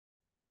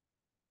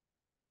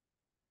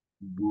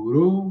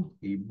Guru,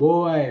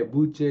 boy,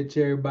 buche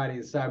everybody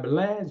in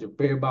Cyberland, your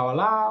pay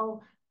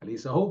lao, at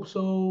least I hope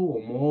so,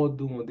 o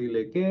modo um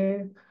dile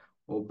que,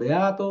 o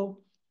beato,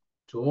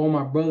 to all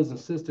my brothers and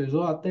sisters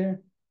out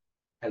there,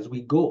 as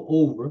we go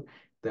over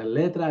the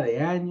Letra de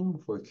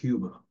Ano for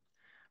Cuba.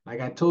 Like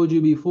I told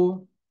you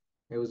before,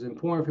 it was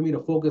important for me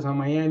to focus on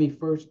Miami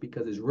first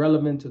because it's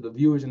relevant to the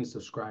viewers and the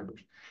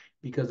subscribers.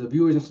 Because the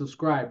viewers and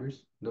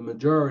subscribers, the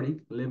majority,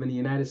 live in the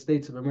United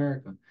States of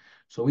America.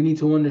 So we need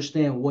to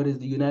understand what is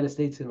the United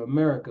States of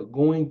America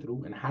going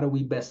through and how do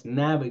we best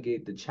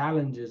navigate the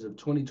challenges of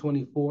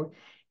 2024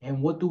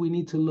 and what do we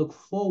need to look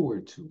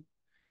forward to.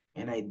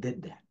 And I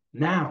did that.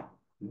 Now,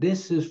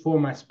 this is for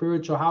my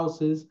spiritual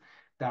houses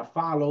that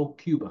follow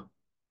Cuba.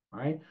 All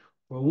right.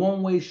 For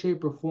one way,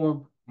 shape, or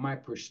form, my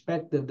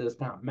perspective does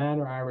not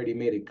matter. I already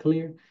made it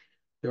clear.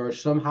 There are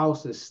some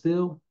houses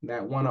still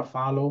that want to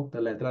follow the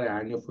Letra de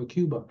Ano for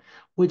Cuba,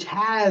 which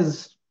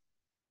has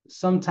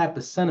some type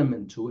of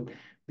sentiment to it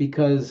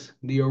because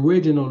the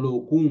original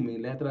Lukumi,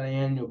 Letra de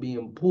Ano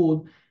being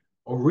pulled,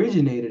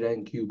 originated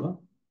in Cuba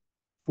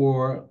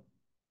for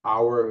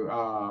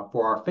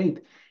our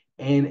faith.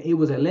 And it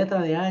was a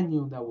Letra de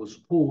Ano that was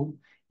pulled,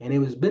 and it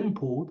was been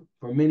pulled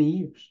for many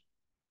years,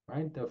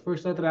 right? The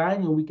first letra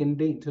año we can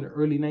date to the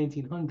early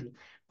 1900s,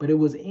 but it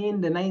was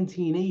in the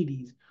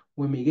 1980s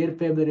when Miguel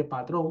Febre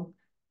Patron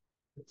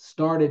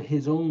started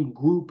his own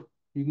group.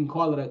 You can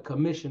call it a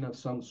commission of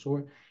some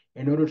sort,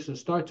 in order to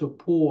start to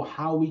pull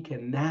how we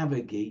can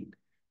navigate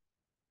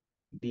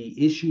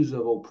the issues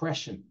of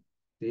oppression,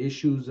 the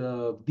issues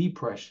of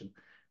depression,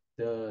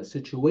 the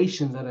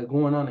situations that are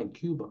going on in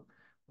Cuba.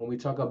 When we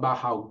talk about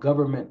how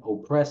government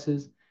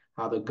oppresses,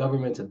 how the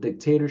government's a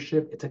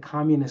dictatorship, it's a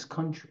communist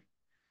country.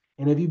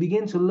 And if you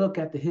begin to look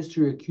at the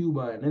history of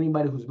Cuba, and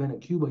anybody who's been to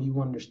Cuba,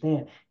 you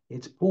understand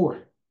it's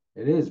poor.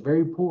 It is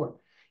very poor.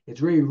 It's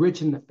very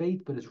rich in the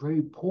faith, but it's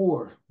very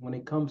poor when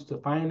it comes to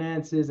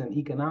finances and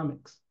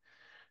economics.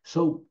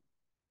 So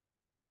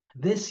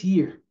this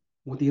year,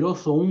 with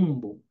Iroso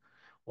Umbo,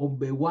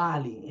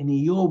 Obewali, and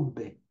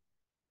Iobe,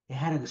 it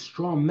had a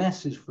strong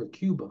message for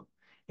Cuba.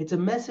 It's a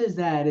message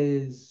that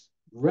is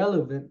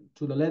relevant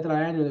to the letra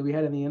año that we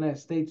had in the United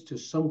States to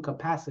some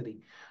capacity.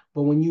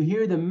 But when you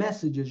hear the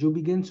messages, you'll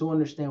begin to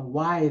understand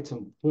why it's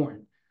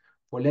important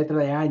for letra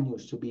de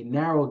años to be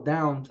narrowed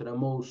down to the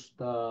most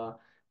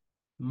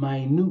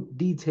minute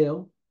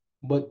detail,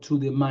 but to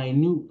the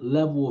minute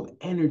level of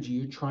energy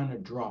you're trying to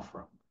draw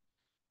from.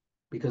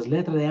 Because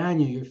letra de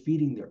año, you're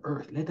feeding the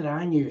earth. Letra de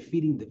año, you're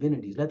feeding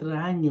divinities. Letra de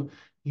año,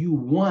 you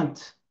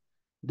want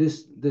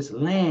this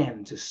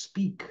land to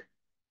speak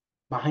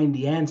behind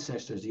the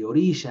ancestors, the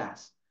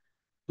orishas,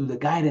 through the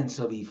guidance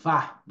of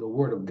Ifa, the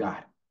word of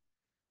God.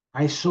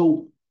 Right?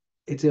 So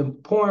it's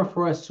important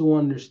for us to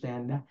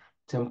understand that.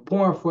 It's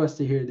important for us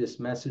to hear this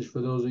message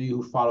for those of you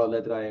who follow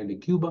Letra de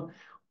Cuba.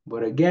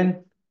 But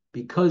again,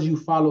 because you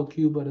follow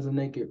Cuba doesn't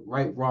make it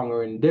right, wrong,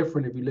 or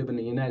indifferent if you live in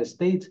the United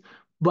States.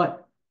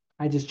 But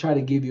I just try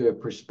to give you a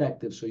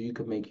perspective so you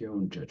can make your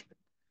own judgment.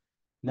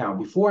 Now,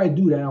 before I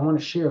do that, I want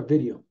to share a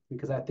video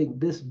because I think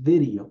this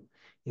video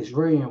is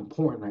very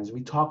important as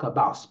we talk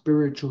about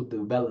spiritual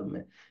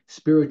development,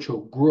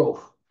 spiritual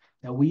growth,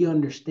 that we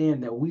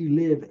understand that we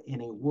live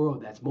in a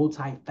world that's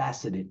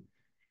multifaceted.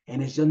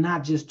 And it's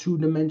not just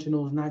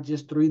two-dimensional, it's not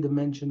just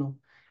three-dimensional.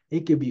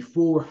 It could be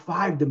four,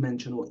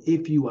 five-dimensional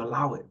if you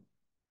allow it.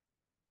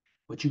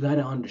 But you got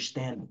to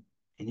understand it.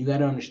 And you got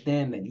to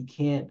understand that you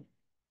can't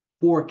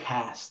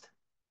forecast,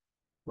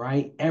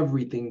 right,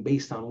 everything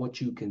based on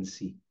what you can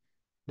see.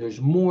 There's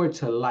more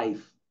to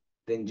life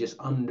than just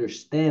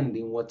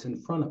understanding what's in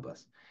front of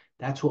us.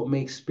 That's what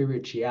makes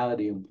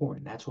spirituality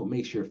important. That's what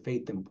makes your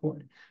faith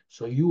important.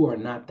 So you are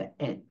not the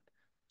ant.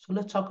 So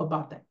let's talk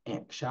about the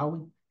ant, shall we?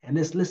 And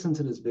let's listen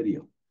to this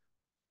video.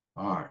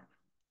 All right.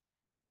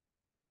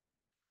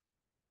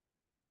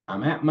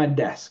 I'm at my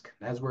desk.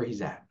 That's where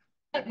he's at.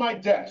 At my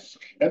desk,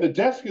 and the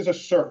desk is a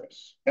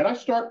surface, and I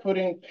start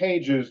putting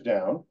pages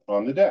down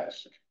on the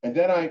desk, and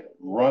then I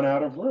run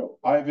out of room.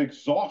 I've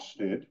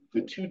exhausted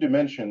the two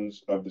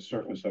dimensions of the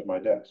surface of my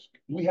desk.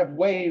 We have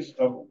ways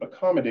of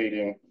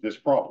accommodating this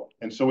problem,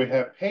 and so we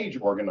have page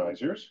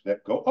organizers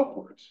that go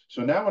upwards.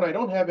 So now when I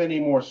don't have any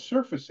more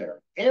surface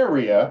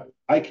area,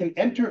 I can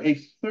enter a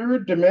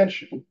third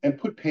dimension and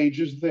put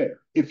pages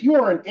there. If you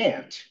are an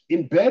ant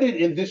embedded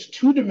in this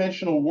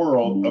two-dimensional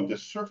world of the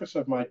surface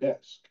of my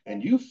desk,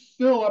 and you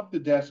fill up the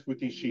desk with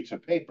these sheets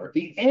of paper,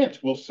 the ant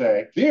will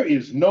say, there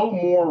is no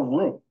more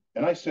room.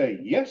 And I say,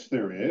 yes,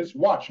 there is.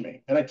 Watch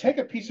me. And I take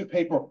a piece of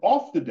paper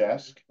off the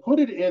desk, put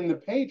it in the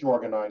page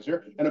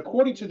organizer, and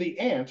according to the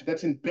ant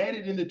that's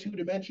embedded in the two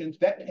dimensions,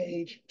 that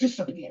page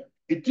disappeared.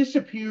 It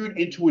disappeared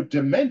into a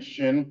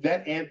dimension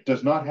that ant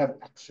does not have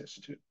access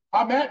to.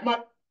 I'm at my.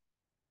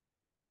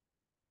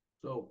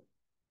 So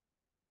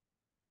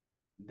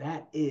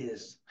that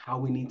is how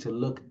we need to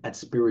look at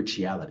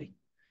spirituality.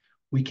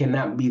 We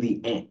cannot be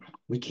the ant.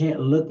 We can't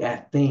look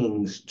at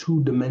things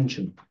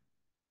two-dimensional.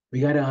 We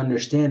got to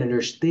understand that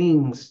there's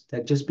things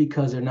that just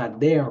because they're not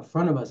there in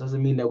front of us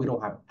doesn't mean that we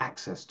don't have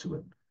access to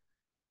it.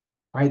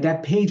 right?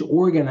 That page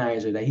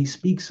organizer that he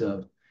speaks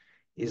of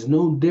is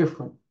no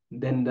different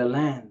than the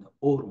land,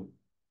 Orun.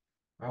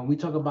 Right? When we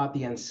talk about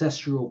the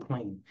ancestral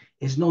plane,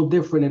 it's no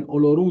different than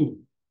Olorun.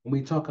 When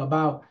we talk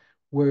about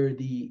where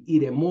the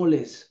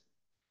Iremoles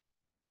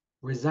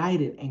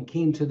resided and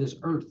came to this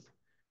earth,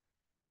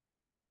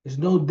 it's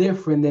no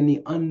different than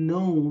the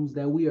unknowns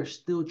that we are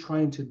still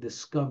trying to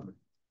discover.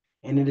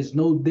 And it is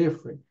no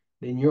different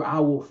than your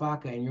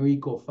Awofaka and your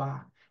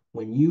Ikofa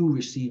when you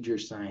received your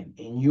sign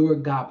and your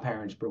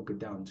godparents broke it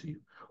down to you.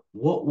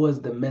 What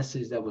was the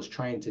message that was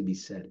trying to be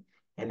said?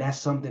 And that's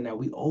something that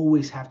we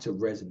always have to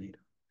resonate.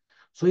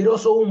 So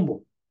Iroso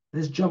Umbo,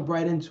 let's jump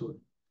right into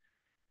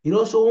it.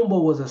 Iroso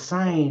Umbo was a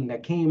sign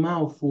that came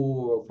out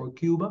for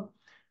Cuba,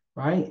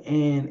 right?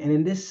 And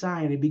in this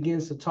sign, it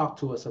begins to talk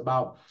to us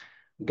about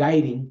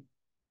guiding.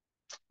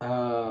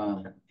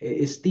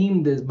 It's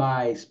themed as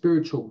by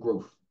spiritual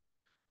growth,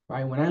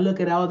 right? When I look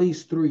at all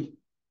these three,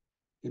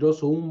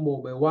 Iroso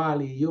Umbo,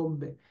 Bewali,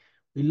 Yombe,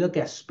 we look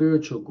at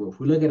spiritual growth,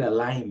 we look at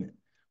alignment,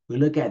 we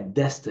look at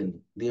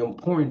destiny, the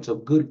importance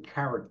of good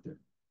character,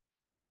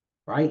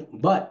 right?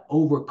 But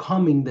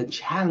overcoming the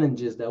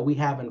challenges that we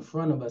have in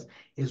front of us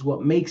is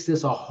what makes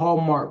this a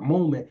hallmark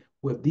moment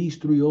with these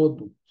three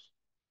Odus,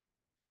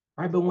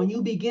 right? But when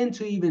you begin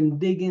to even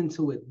dig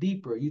into it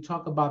deeper, you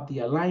talk about the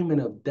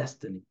alignment of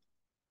destiny,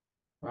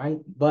 right?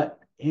 But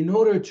in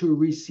order to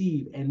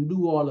receive and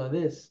do all of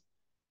this,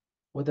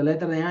 what the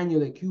Letra de Año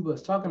that Cuba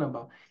is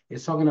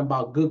talking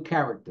about good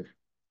character,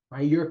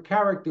 right? Your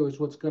character is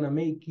what's going to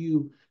make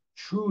you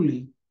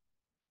truly,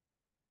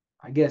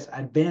 I guess,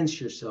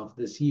 advance yourself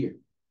this year.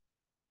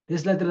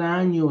 This Letra de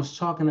Año is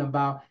talking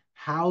about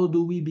how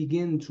do we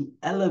begin to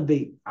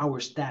elevate our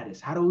status?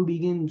 How do we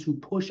begin to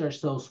push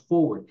ourselves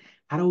forward?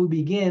 How do we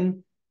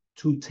begin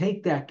to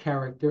take that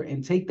character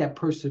and take that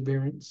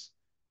perseverance,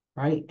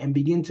 right? And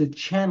begin to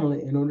channel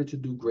it in order to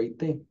do great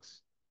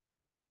things,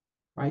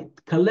 right?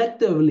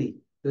 Collectively,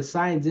 the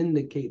signs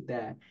indicate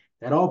that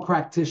all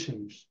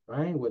practitioners,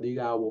 right? Whether you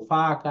got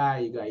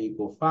Wofaka, you got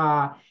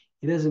Ikofa,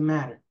 it doesn't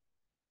matter.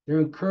 They're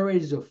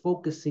encouraged of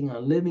focusing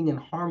on living in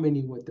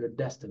harmony with their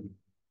destiny,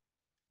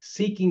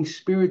 seeking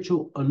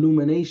spiritual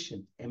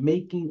illumination, and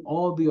making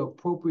all the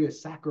appropriate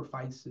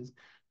sacrifices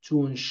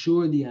to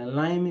ensure the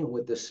alignment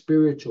with the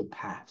spiritual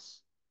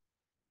paths.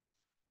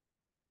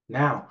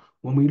 Now,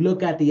 when we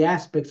look at the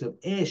aspects of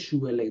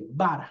Eshu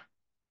Elebara,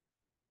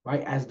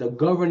 right, as the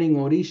governing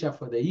Orisha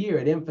for the year,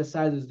 it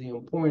emphasizes the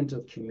importance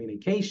of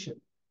communication,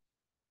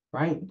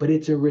 right? But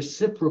it's a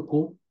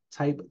reciprocal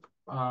type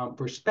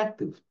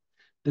perspective.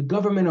 The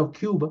government of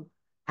Cuba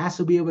has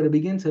to be able to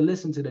begin to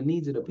listen to the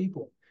needs of the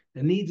people.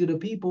 The needs of the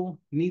people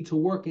need to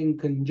work in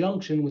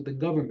conjunction with the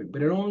government,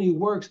 but it only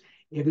works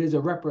if there's a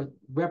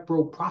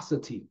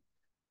reciprocity,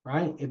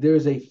 right? If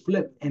there's a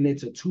flip and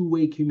it's a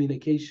two-way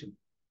communication.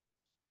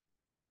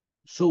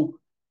 So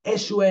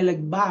Eshu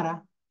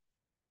Elegbara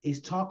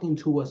is talking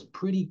to us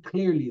pretty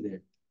clearly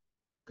there.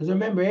 Because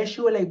remember,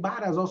 Eshu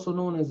Elegbara is also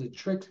known as a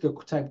trickster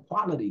type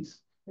qualities,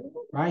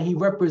 right? He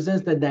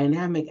represents the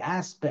dynamic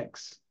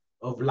aspects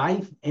of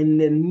life and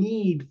the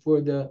need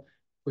for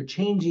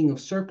changing of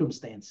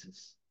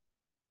circumstances.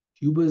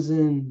 Cuba's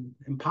in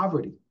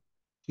poverty.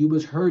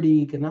 Cuba's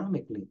hurting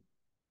economically.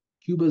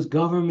 Cuba's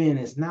government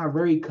is not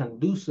very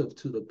conducive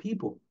to the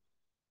people.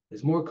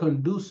 It's more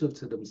conducive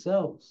to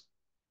themselves.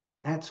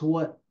 That's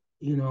what,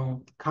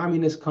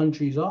 communist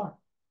countries are,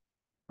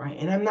 right?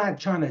 And I'm not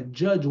trying to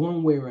judge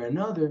one way or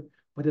another,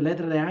 but the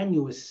Letra de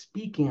Año is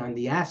speaking on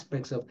the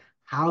aspects of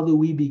how do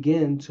we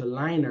begin to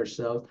line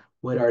ourselves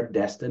with our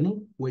destiny,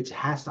 which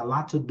has a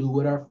lot to do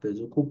with our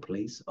physical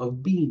place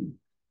of being.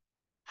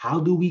 How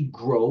do we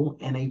grow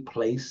in a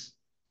place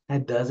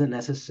that doesn't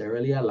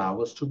necessarily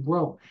allow us to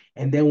grow?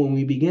 And then when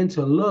we begin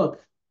to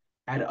look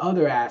at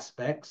other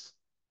aspects,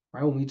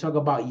 right? When we talk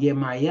about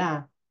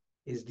Yemaya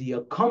is the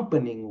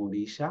accompanying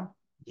Orisha,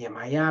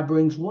 Yemaya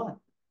brings what?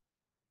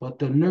 But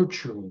the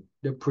nurturing,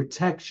 the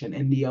protection,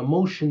 and the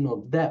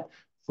emotional depth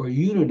for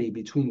unity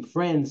between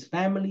friends,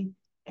 family,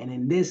 and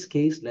in this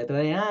case,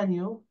 Letra de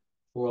Año,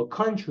 for a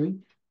country,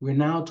 we're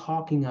now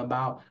talking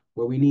about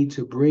where we need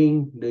to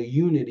bring the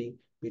unity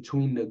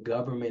between the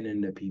government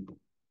and the people,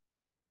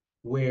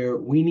 where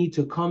we need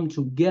to come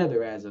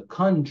together as a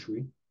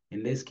country,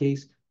 in this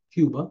case,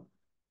 Cuba,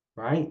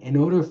 right, in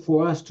order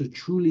for us to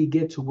truly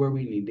get to where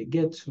we need to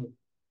get to.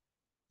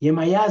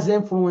 Yemaya's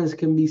influence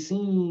can be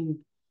seen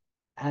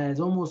as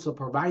almost a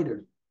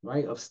provider,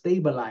 right, of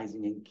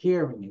stabilizing and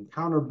caring and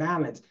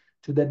counterbalance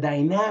to the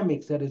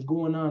dynamics that is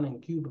going on in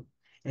Cuba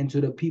and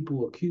to the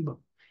people of Cuba.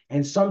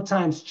 And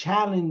sometimes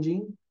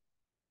challenging,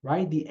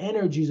 right, the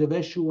energies of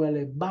Eshu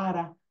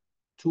Elevara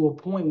to a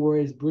point where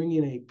it's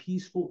bringing a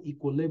peaceful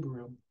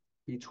equilibrium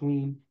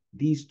between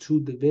these two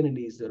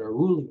divinities that are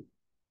ruling,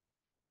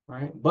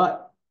 right?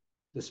 But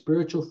the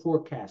spiritual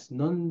forecast,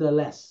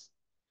 nonetheless,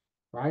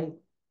 right,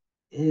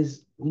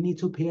 is we need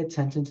to pay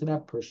attention to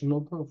that personal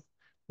growth.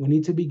 We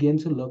need to begin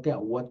to look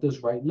at what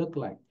does right look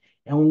like.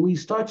 And when we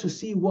start to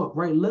see what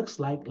right looks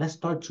like, let's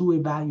start to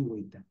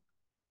evaluate that.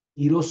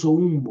 Iroso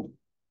umbo.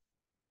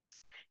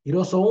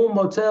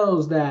 also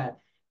tells that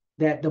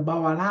the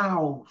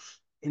Bawalaos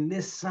in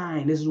this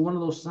sign, this is one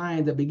of those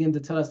signs that begin to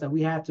tell us that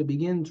we have to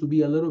begin to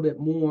be a little bit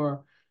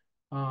more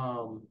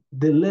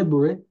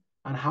deliberate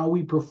on how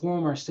we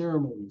perform our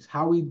ceremonies,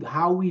 how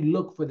we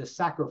look for the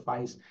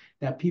sacrifice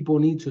that people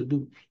need to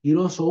do.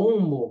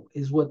 Iroso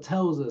is what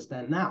tells us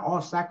that not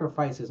all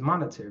sacrifice is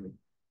monetary.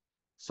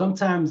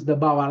 Sometimes the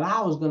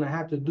Babalao is going to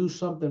have to do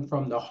something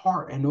from the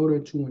heart in order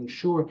to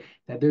ensure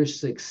that there's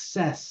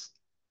success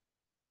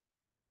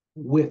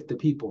with the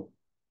people.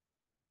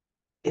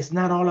 It's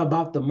not all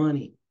about the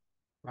money,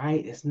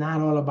 right? It's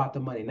not all about the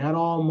money. Not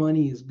all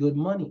money is good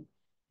money.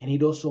 And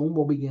Iroso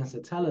Umbo begins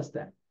to tell us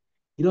that.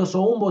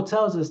 So Umbo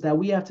tells us that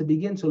we have to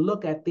begin to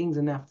look at things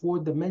in that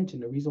fourth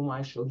dimension. The reason why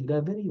I showed you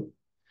that video.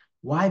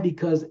 Why?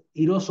 Because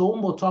Iroso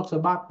Umbo talks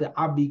about the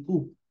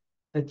Abiku,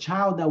 the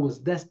child that was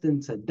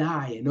destined to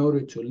die in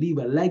order to leave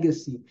a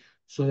legacy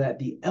so that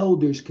the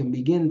elders can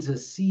begin to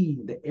see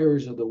the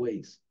errors of the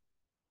ways.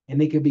 And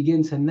they can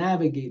begin to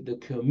navigate the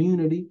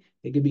community.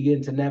 They can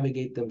begin to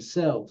navigate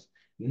themselves.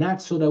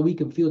 Not so that we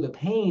can feel the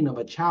pain of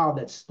a child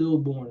that's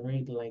stillborn or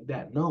anything like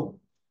that. No.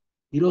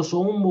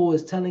 Umbo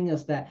is telling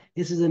us that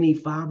this is an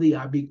Ifadi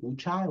Abiku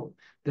child,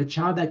 the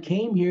child that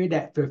came here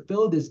that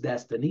fulfilled his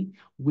destiny,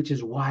 which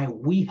is why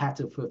we had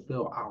to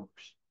fulfill ours.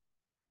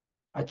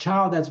 A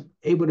child that's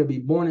able to be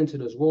born into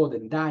this world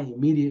and die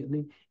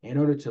immediately in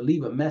order to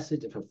leave a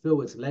message and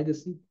fulfill its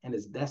legacy and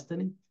its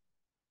destiny,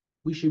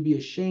 we should be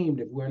ashamed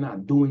if we're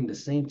not doing the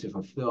same to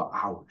fulfill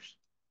ours.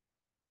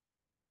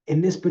 In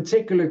this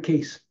particular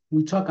case,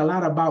 we talk a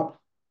lot about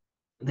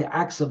the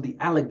acts of the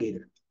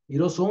alligator. It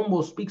also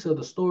almost speaks of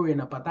the story in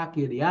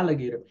Apataki of the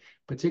alligator,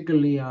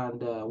 particularly on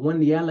when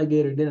the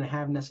alligator didn't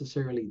have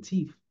necessarily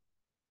teeth.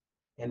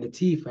 And the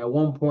teeth at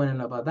one point in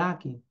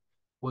Apataki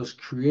was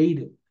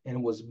created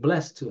and was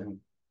blessed to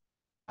him,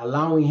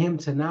 allowing him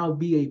to now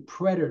be a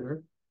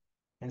predator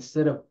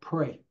instead of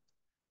prey,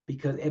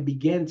 because it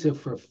began to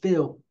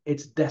fulfill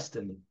its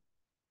destiny.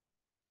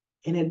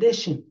 In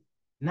addition,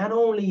 not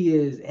only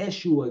is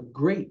Eshu a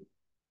great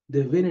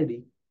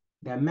divinity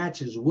that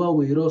matches well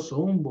with Hiroso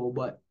Umbo,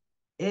 but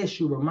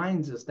Eshu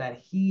reminds us that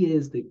he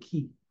is the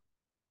key.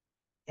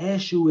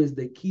 Eshu is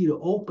the key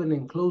to opening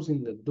and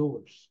closing the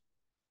doors.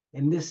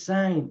 In this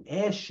sign,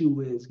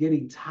 Eshu is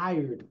getting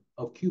tired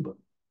of Cuba.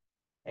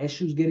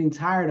 Eshu's getting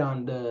tired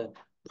on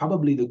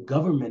probably the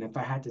government, if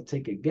I had to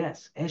take a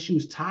guess.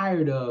 Eshu's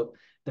tired of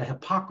the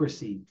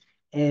hypocrisy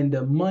and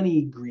the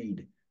money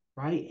greed,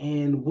 right?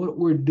 And what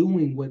we're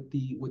doing with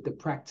the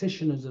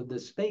practitioners of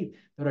this faith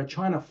that are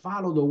trying to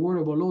follow the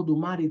word of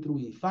Olodumare through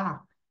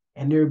Ifa,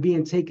 and they're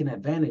being taken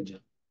advantage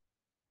of.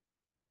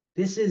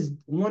 This is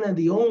one of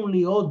the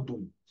only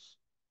Oduns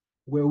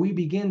where we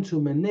begin to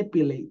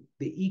manipulate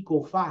the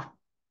Ikofa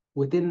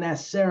within that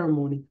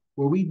ceremony,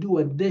 where we do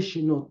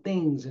additional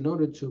things in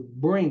order to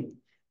bring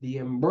the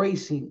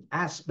embracing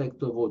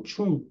aspect of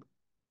Ochun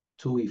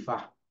to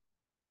Ifa.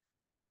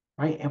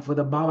 Right? And for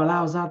the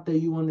Babalaos out there,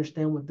 you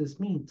understand what this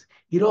means.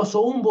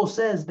 Hiroso Umbo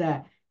says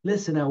that,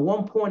 listen, at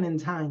one point in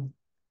time,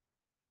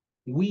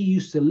 we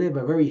used to live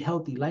a very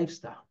healthy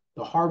lifestyle.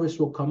 The harvest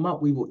will come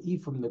up, we will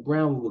eat from the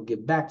ground, we will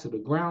get back to the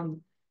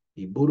ground,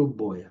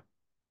 Iburuboya.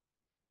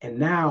 And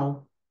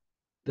now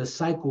the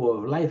cycle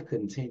of life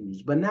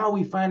continues. But now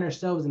we find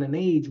ourselves in an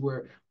age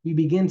where we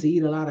begin to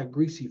eat a lot of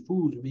greasy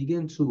foods. We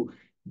begin to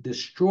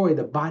destroy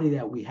the body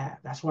that we have.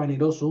 That's why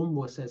Nidoso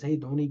Umbo says, hey,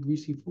 don't eat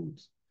greasy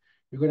foods.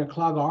 You're going to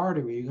clog an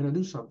artery. You're going to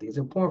do something. It's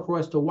important for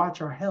us to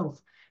watch our health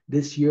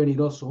this year in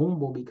Nidoso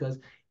Umbo, because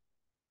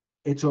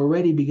it's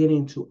already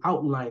beginning to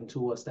outline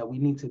to us that we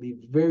need to be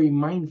very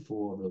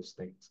mindful of those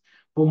things.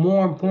 But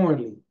more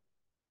importantly,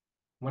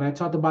 when I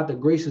talked about the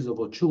graces of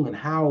Ochung and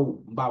how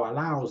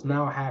Babalaos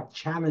now have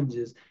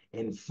challenges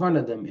in front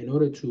of them in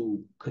order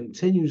to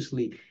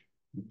continuously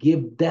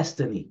give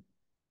destiny,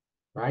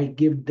 right?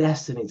 Give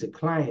destiny to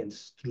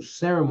clients through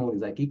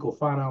ceremonies like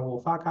Ikofana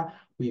or Wofaka,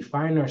 we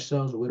find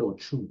ourselves with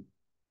Ochung.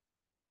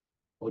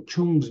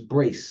 Ochung's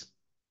brace,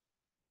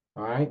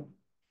 all right?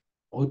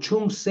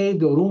 Ochung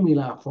saved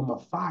Orumila from a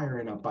fire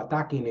in a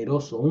Pataki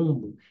Neroso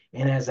Umbu,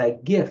 and as a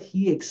gift,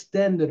 he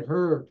extended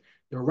her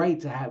the right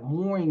to have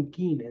more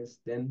inquines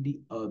than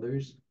the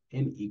others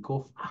in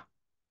Ikofa.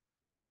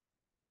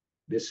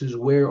 This is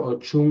where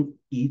Ochung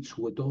eats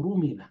with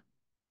Orumila.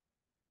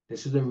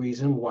 This is the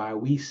reason why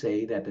we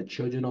say that the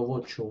children of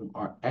Ochung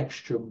are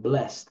extra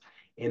blessed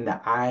in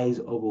the eyes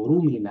of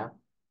Orumila,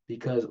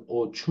 because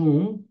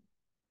Ochung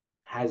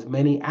has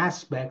many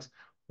aspects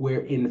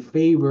where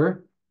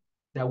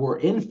that were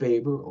in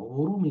favor of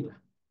Orumila.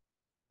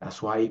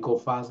 That's why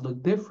Ikofas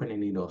look different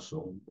in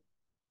Iroso Umbo.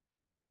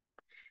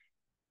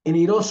 In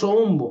Iroso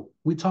Umbo,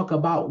 we talk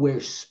about where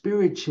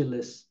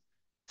spiritualism,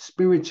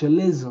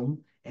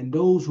 and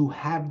those who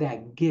have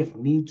that gift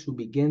need to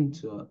begin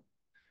to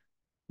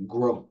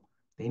grow.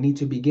 They need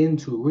to begin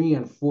to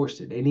reinforce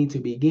it. They need to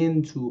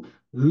begin to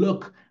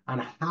look on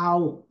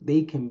how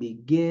they can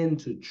begin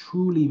to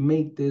truly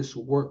make this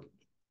work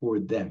for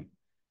them,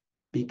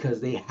 because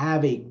they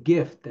have a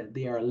gift that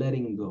they are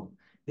letting go.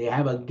 They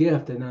have a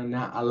gift that they're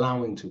not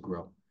allowing to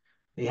grow.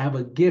 They have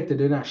a gift that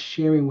they're not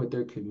sharing with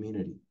their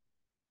community.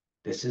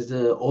 This is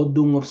the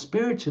Odung of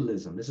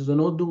spiritualism. This is an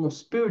Odung of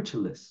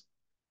spiritualists.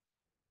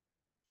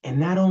 And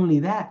not only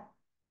that,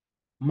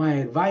 my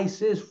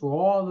advice is for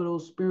all of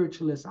those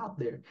spiritualists out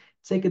there,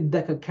 take a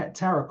deck of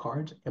tarot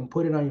cards and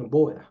put it on your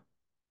boda.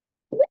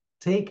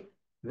 Take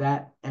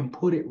that and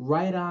put it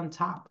right on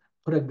top.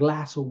 Put a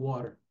glass of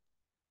water,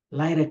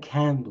 light a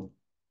candle,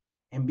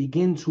 and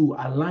begin to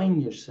align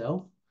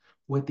yourself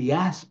with the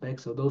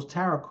aspects of those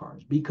tarot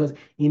cards. Because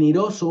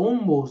Inidoso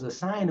Umbo is a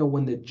sign of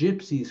when the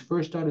gypsies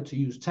first started to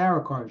use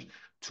tarot cards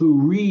to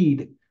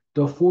read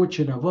the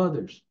fortune of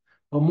others.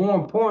 But more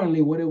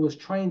importantly, what it was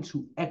trying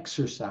to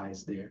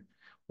exercise there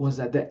was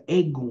that the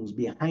eguns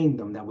behind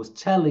them that was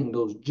telling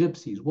those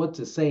gypsies what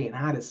to say and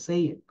how to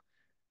say it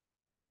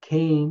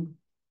came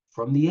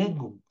from the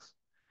eguns.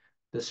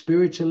 The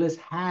spiritualists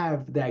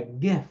have that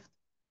gift.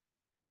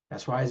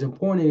 That's why it's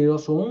important in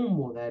also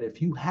humble that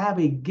if you have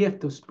a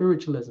gift of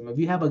spiritualism, if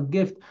you have a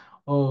gift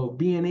of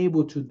being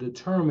able to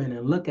determine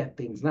and look at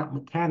things, not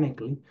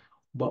mechanically,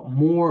 but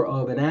more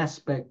of an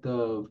aspect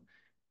of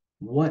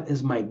what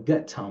does my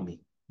gut tell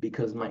me?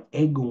 Because my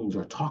eguns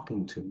are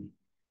talking to me.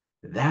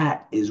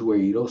 That is where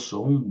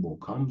Iroso Humbo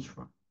comes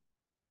from.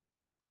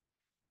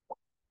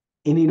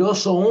 In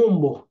Iroso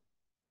Humbo,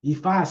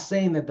 Ifa is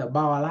saying that the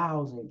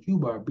Babalaos in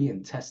Cuba are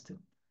being tested.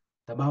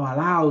 The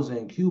Babalaos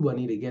in Cuba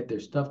need to get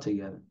their stuff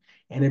together.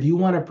 And if you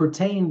want to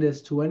pertain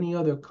this to any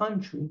other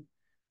country,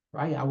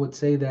 right, I would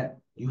say that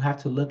you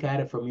have to look at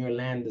it from your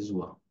land as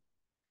well.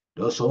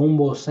 Those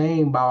Umbo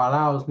saying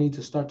Babalaos need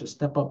to start to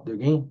step up their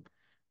game.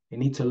 They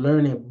need to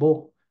learn it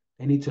both.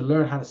 They need to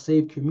learn how to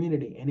save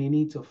community, and they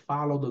need to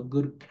follow the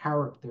good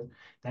character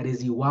that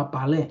is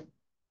Iwapale.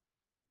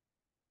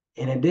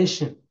 In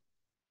addition,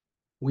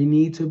 we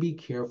need to be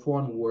careful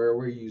on where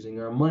we're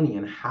using our money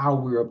and how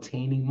we're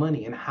obtaining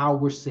money and how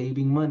we're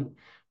saving money.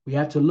 We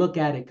have to look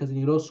at it because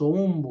in Iroso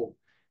Umbo,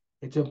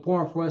 it's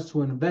important for us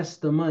to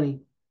invest the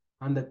money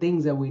on the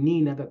things that we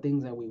need, not the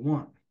things that we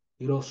want.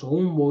 Iroso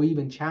Umbo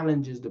even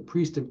challenges the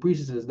priests and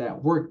priestesses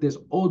that work this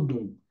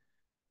Odun,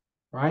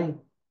 right?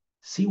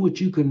 See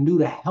what you can do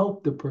to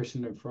help the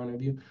person in front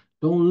of you.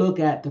 Don't look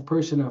at the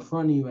person in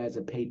front of you as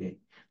a payday.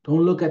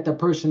 Don't look at the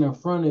person in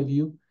front of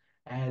you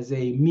as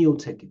a meal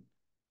ticket,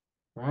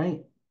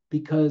 right?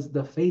 Because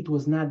the faith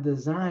was not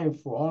designed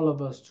for all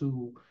of us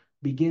to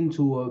begin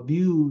to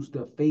abuse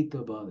the faith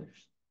of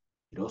others.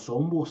 It also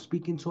almost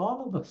speaking to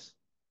all of us,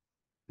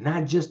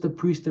 not just the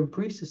priests and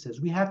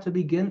priestesses. We have to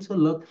begin to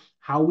look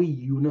how we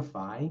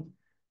unify,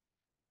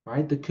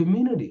 right, the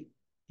community.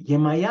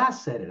 Yemaya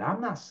said it. I'm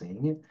not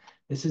saying it.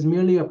 This is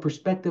merely a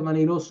perspective on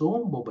Eroso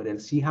Umbo, but then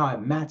see how it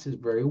matches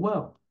very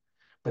well.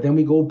 But then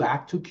we go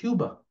back to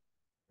Cuba.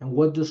 And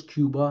what does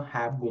Cuba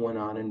have going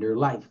on in their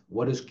life?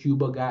 What does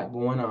Cuba got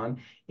going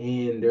on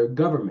in their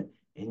government?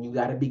 And you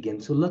got to begin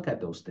to look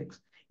at those things.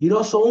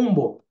 Eroso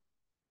Umbo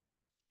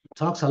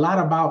talks a lot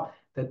about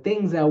the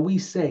things that we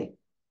say,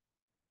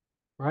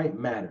 right,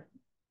 matter.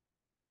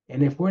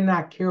 And if we're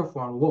not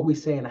careful on what we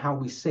say and how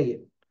we say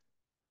it,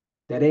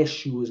 that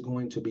issue is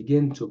going to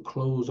begin to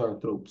close our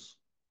throats.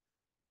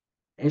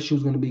 Issue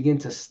is going to begin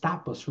to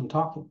stop us from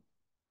talking.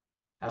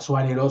 That's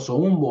why they also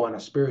umbo on a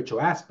spiritual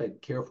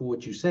aspect. Careful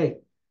what you say.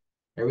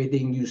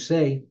 Everything you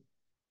say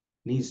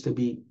needs to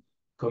be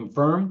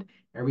confirmed.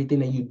 Everything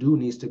that you do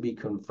needs to be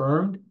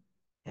confirmed.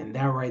 And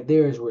that right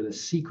there is where the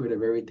secret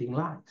of everything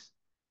lies.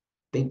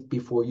 Think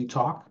before you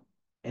talk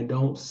and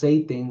don't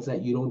say things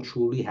that you don't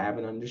truly have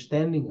an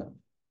understanding of.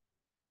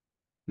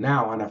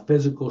 Now, on a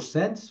physical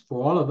sense,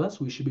 for all of us,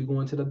 we should be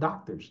going to the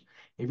doctors.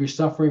 If you're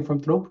suffering from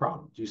throat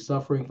problems, you're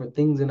suffering from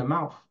things in the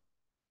mouth,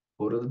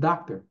 go to the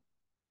doctor.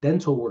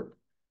 Dental work,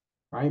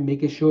 right?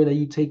 Making sure that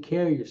you take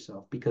care of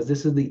yourself because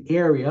this is the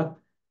area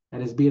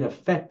that is being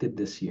affected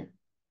this year.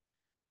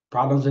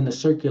 Problems in the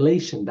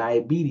circulation,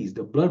 diabetes,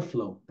 the blood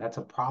flow, that's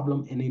a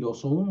problem in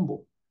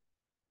Idoso.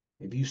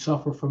 If you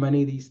suffer from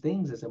any of these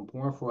things, it's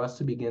important for us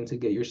to begin to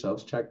get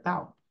yourselves checked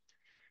out.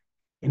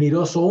 And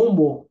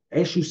Hiroso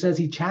Eshu says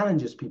he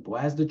challenges people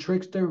as the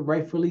trickster,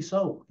 rightfully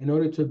so, in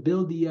order to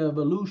build the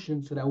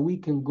evolution so that we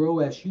can grow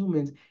as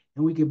humans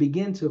and we can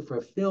begin to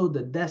fulfill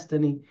the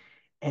destiny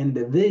and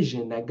the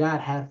vision that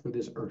God had for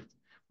this earth,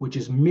 which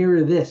is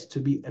mirror this to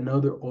be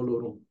another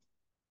Olorum.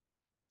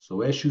 So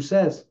Eshu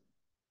says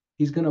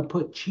he's going to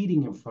put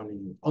cheating in front of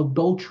you,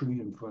 adultery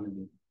in front of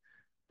you.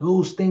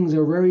 Those things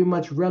are very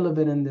much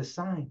relevant in this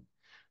sign.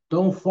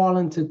 Don't fall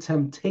into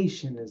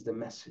temptation is the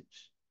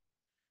message.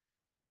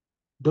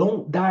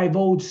 Don't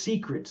divulge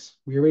secrets.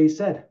 We already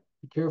said,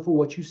 be careful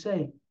what you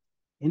say.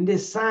 In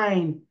this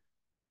sign,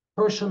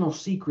 personal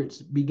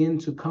secrets begin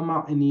to come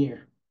out in the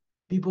air.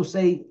 People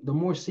say the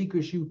more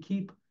secrets you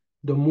keep,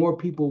 the more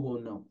people will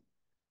know.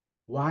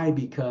 Why?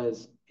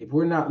 Because if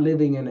we're not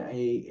living in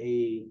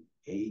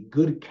a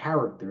good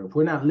character, if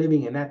we're not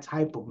living in that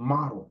type of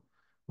model,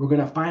 we're going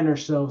to find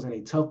ourselves in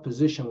a tough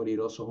position with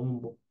Iroso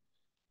Humbo.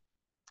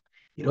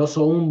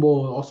 Iroso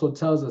Humbo also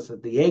tells us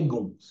that the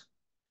eguns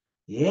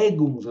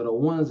are the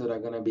ones that are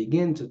going to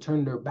begin to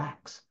turn their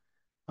backs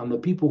on the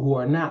people who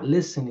are not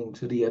listening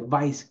to the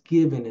advice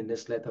given in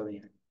this letter de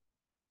Ano.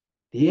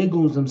 The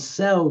eguns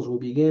themselves will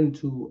begin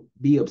to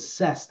be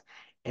obsessed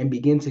and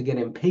begin to get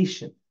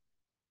impatient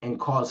and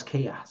cause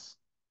chaos.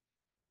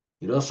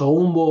 So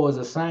umbo is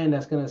a sign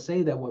that's going to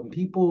say that when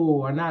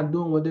people are not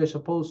doing what they're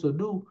supposed to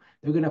do,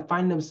 they're going to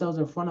find themselves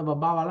in front of a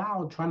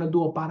babalao trying to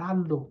do a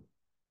paraldo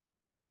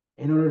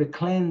in order to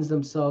cleanse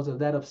themselves of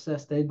that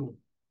obsessed ego.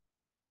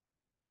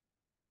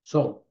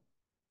 So,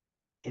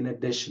 in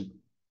addition,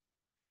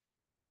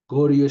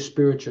 go to your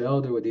spiritual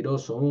elder with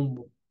Iroso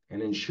Umbo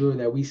and ensure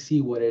that we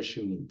see what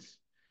issue needs.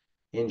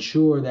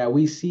 Ensure that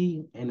we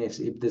see, and if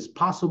it's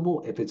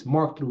possible, if it's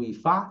marked through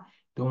Ifa,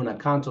 during a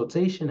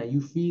consultation, that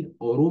you feed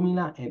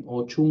Orumila and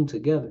Ochun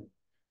together.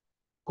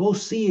 Go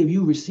see if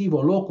you receive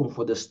Olokun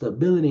for the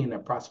stability and the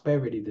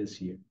prosperity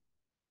this year.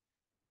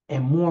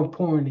 And more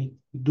importantly,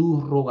 do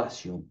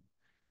rogación.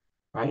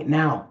 Right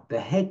now,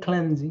 the head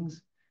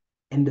cleansings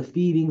and the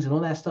feedings and all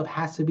that stuff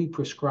has to be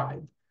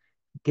prescribed.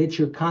 Get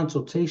your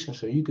consultation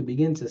so you can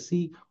begin to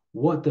see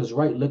what does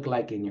right look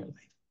like in your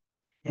life.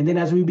 And then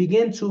as we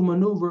begin to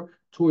maneuver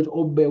towards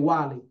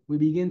Obewali, we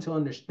begin to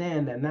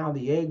understand that now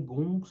the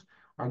Eguns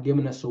are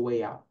giving us a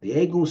way out. The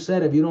Egun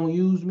said, if you don't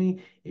use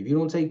me, if you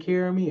don't take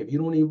care of me, if you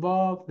don't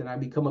evolve, then I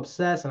become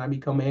obsessed and I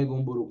become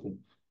Egun Buruku.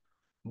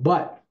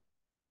 But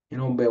in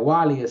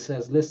Obewali, it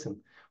says,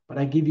 listen, but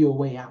I give you a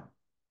way out.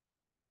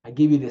 I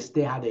give you the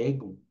Steha de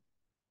Egun.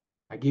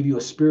 I give you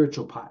a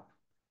spiritual pot.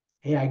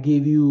 Hey, I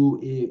give you,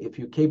 if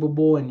you're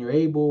capable and you're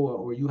able,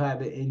 or you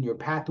have it in your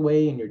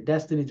pathway and your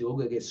destiny to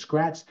go get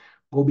scratched,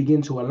 go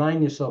begin to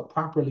align yourself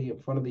properly in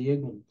front of the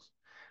Eguns.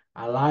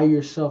 Allow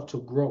yourself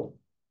to grow.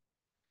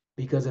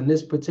 Because in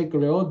this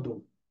particular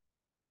Odu,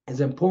 it's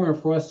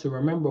important for us to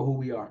remember who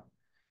we are.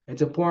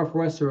 It's important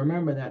for us to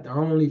remember that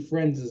our only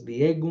friends is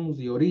the Eguns,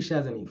 the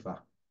Orishas, and Ifa.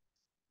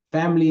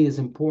 Family is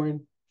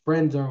important.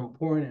 Friends are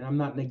important, and I'm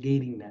not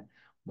negating that.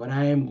 But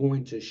I am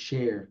going to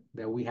share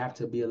that we have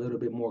to be a little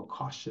bit more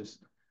cautious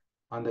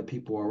on the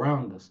people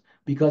around us.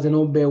 Because in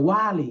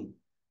Obewali,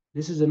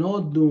 this is an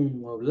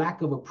Odun of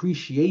lack of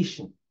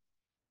appreciation,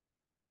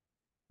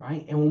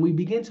 right? And when we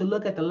begin to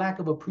look at the lack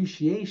of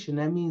appreciation,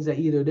 that means that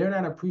either they're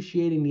not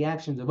appreciating the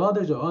actions of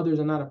others or others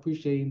are not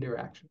appreciating their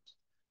actions.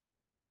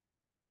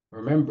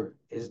 Remember,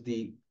 is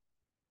the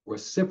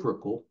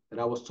reciprocal that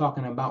I was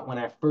talking about when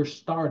I first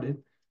started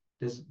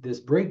this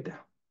breakdown,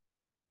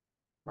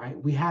 right?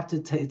 We have to,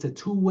 it's a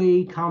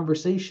two-way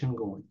conversation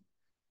going.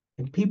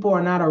 If people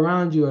are not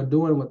around you or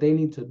doing what they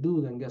need to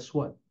do, then guess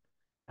what?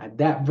 At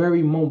that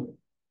very moment,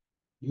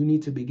 you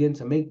need to begin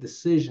to make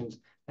decisions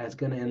that's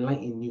going to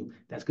enlighten you,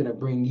 that's going to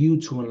bring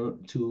you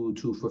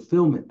to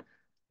fulfillment,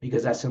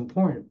 because that's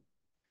important.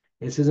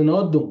 This is an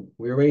Odum.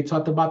 We already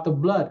talked about the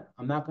blood.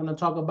 I'm not going to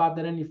talk about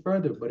that any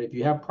further, but if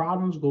you have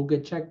problems, go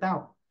get checked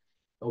out.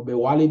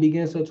 Obewali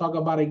begins to talk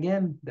about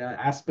again the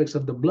aspects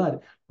of the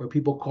blood, where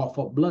people cough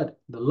up blood,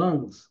 the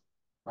lungs,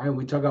 right?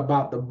 We talk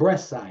about the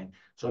breast side.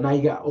 So now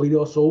you got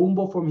Oido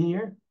Soumbo from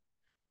here,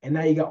 and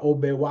now you got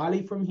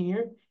Obewali from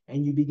here,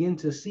 and you begin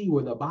to see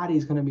where the body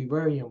is going to be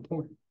very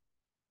important.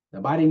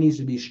 The body needs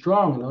to be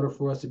strong in order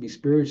for us to be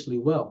spiritually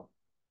well,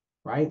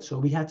 right? So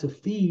we have to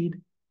feed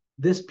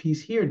this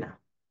piece here now,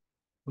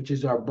 which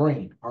is our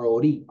brain, our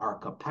ori, our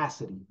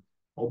capacity.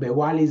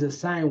 Obewali is a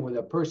sign where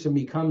the person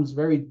becomes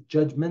very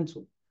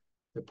judgmental.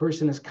 The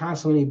person is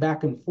constantly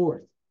back and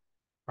forth,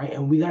 right?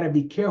 And we got to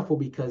be careful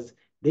because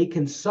they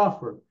can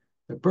suffer.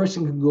 The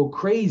person can go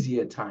crazy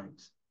at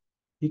times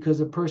because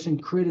the person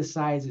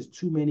criticizes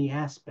too many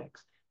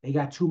aspects. They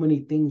got too many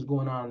things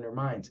going on in their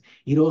minds.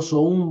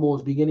 Hiroso Umbo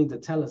is beginning to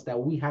tell us that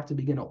we have to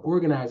begin to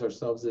organize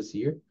ourselves this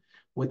year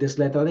with this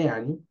Letra de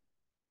Ano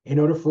in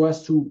order for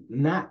us to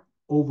not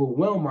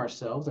overwhelm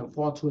ourselves and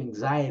fall to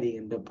anxiety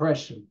and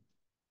depression.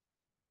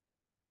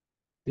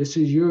 This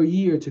is your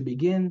year to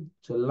begin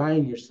to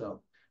align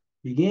yourself.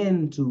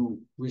 Begin to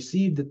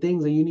receive the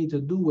things that you need to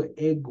do with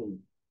Egun.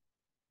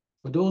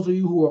 For those of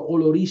you who are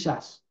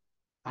Olorishas,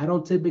 I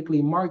don't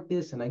typically mark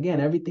this. And again,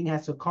 everything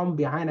has to come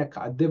behind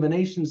a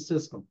divination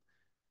system,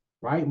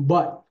 right?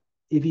 But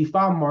if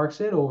Ifa marks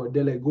it, or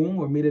Delegun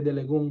or Mira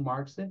Delegun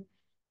marks it,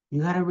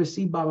 you got to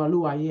receive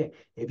Babalu Aye.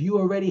 If you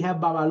already have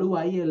Babalu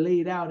Aye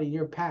laid out in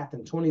your path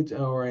in 20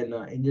 or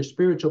in your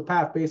spiritual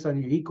path based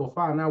on your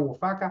Ikofa and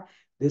Awofaka,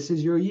 this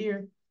is your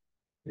year.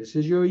 This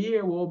is your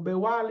year. Well,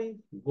 Bewali,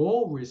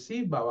 go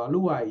receive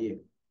Babalu Aye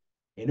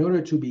in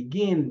order to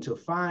begin to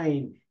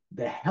find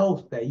the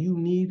health that you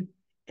need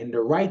and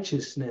the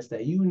righteousness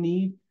that you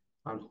need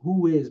on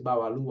who is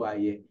Babalu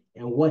Aye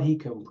and what he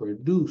can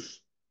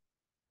produce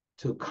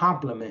to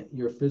complement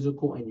your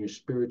physical and your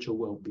spiritual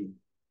well-being.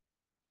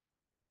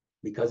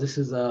 Because this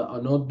is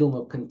an Odun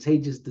of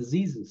contagious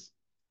diseases.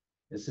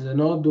 This is an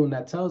Odun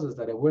that tells us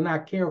that if we're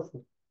not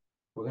careful,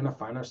 we're going to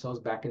find ourselves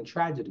back in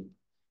tragedy.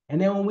 And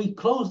then when we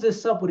close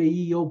this up with a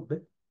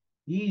Yobe,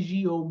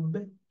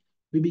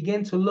 we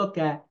begin to look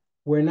at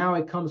where now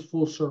it comes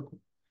full circle,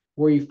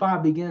 where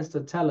Ifa begins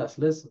to tell us,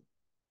 listen,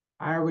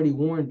 I already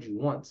warned you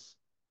once,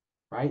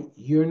 right?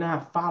 You're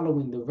not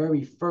following the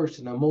very first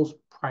and the most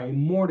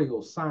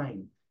primordial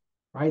sign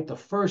right? The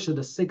first of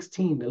the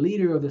 16, the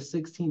leader of the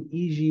 16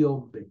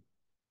 Ethiopians,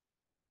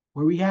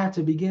 where we have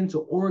to begin to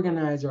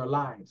organize our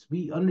lives.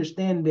 We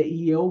understand that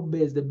Iobe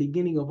is the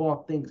beginning of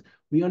all things.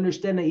 We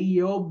understand that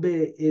Iobe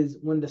is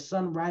when the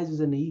sun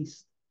rises in the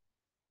east.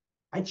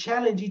 I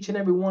challenge each and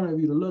every one of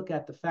you to look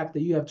at the fact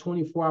that you have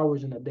 24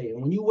 hours in a day.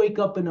 And when you wake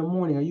up in the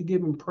morning, are you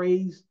giving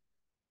praise,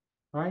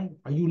 right?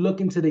 Are you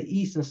looking to the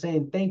east and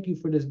saying, thank you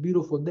for this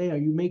beautiful day? Are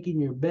you making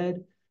your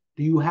bed?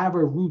 Do you have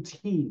a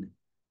routine?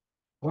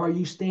 Or are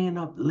you staying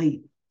up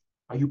late?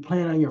 Are you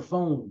playing on your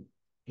phone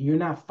and you're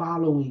not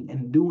following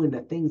and doing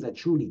the things that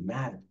truly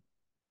matter?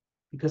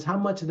 Because how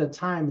much of the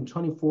time in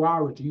 24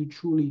 hours do you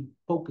truly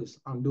focus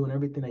on doing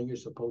everything that you're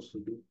supposed to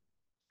do?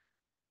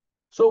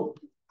 So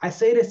I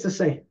say this to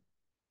say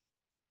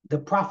the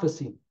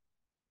prophecy,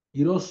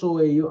 Iroso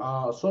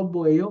ello,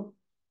 sobo ello,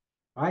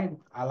 right?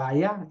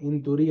 Alaya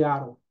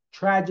inturiaro,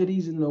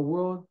 tragedies in the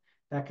world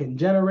that can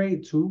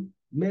generate to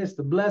miss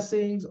the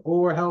blessings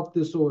or health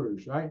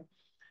disorders, right?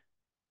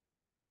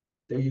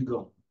 There you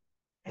go.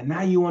 And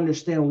now you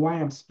understand why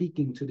I'm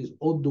speaking to this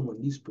Odom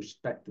and these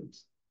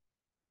perspectives.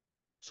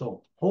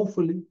 So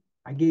hopefully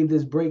I gave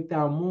this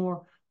breakdown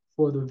more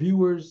for the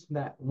viewers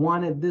that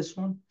wanted this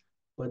one.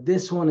 But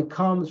this one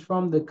comes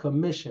from the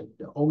commission,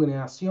 the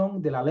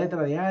Organización de la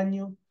Letra de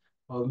Año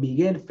of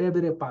Miguel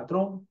Febre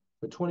Patron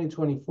for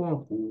 2024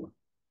 in Cuba.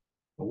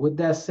 But with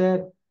that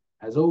said,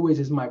 as always,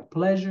 it's my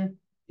pleasure.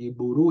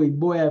 Iburu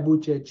Iboya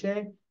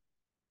Bucheche,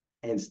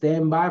 and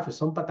stand by for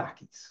some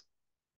patakis.